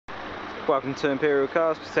Welcome to Imperial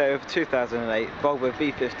Cars for sale for 2008 Volvo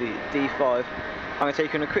V50 D5. I'm going to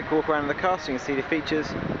take you on a quick walk around the car so you can see the features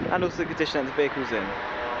and also the condition that the vehicle's in.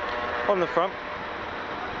 On the front,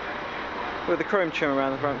 with the chrome trim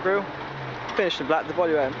around the front grille, finished in black, the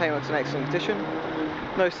bodywork and paintwork's in excellent condition.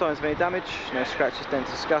 No signs of any damage, no scratches,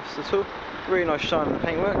 dents or scuffs at all. Really nice shine on the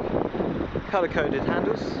paintwork. Colour coded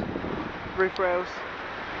handles, roof rails,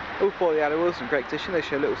 all four of the alloy wheels in great condition. They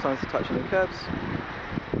show little signs of touching the curbs.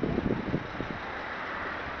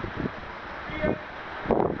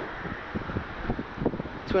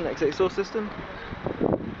 Twin exit exhaust system.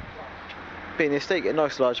 Being the estate, get a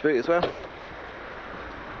nice large boot as well.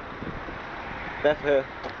 There for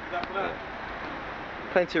her.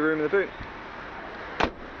 Plenty of room in the boot.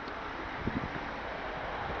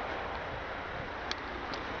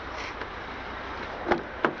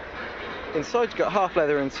 Inside you've got half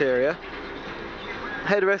leather interior,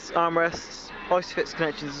 headrests, armrests, ISOFIX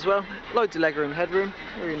connections as well, loads of legroom, headroom,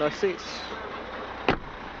 really nice seats.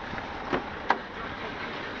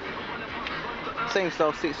 Same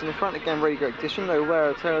style seats in the front, again really great condition, no wear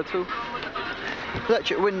or tear at all.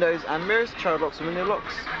 Electric windows and mirrors, child locks and window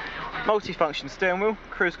locks. Multi-function steering wheel,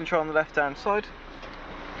 cruise control on the left hand side.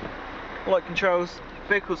 Light controls,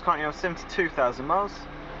 vehicle's currently on 72,000 miles.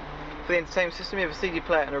 For the entertainment system you have a CD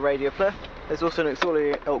player and a radio player. There's also an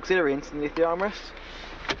auxiliary underneath the armrest.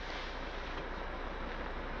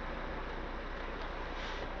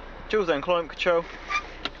 Dual zone climate control.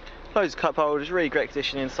 Loads of cup holders, really great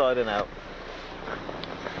condition inside and out.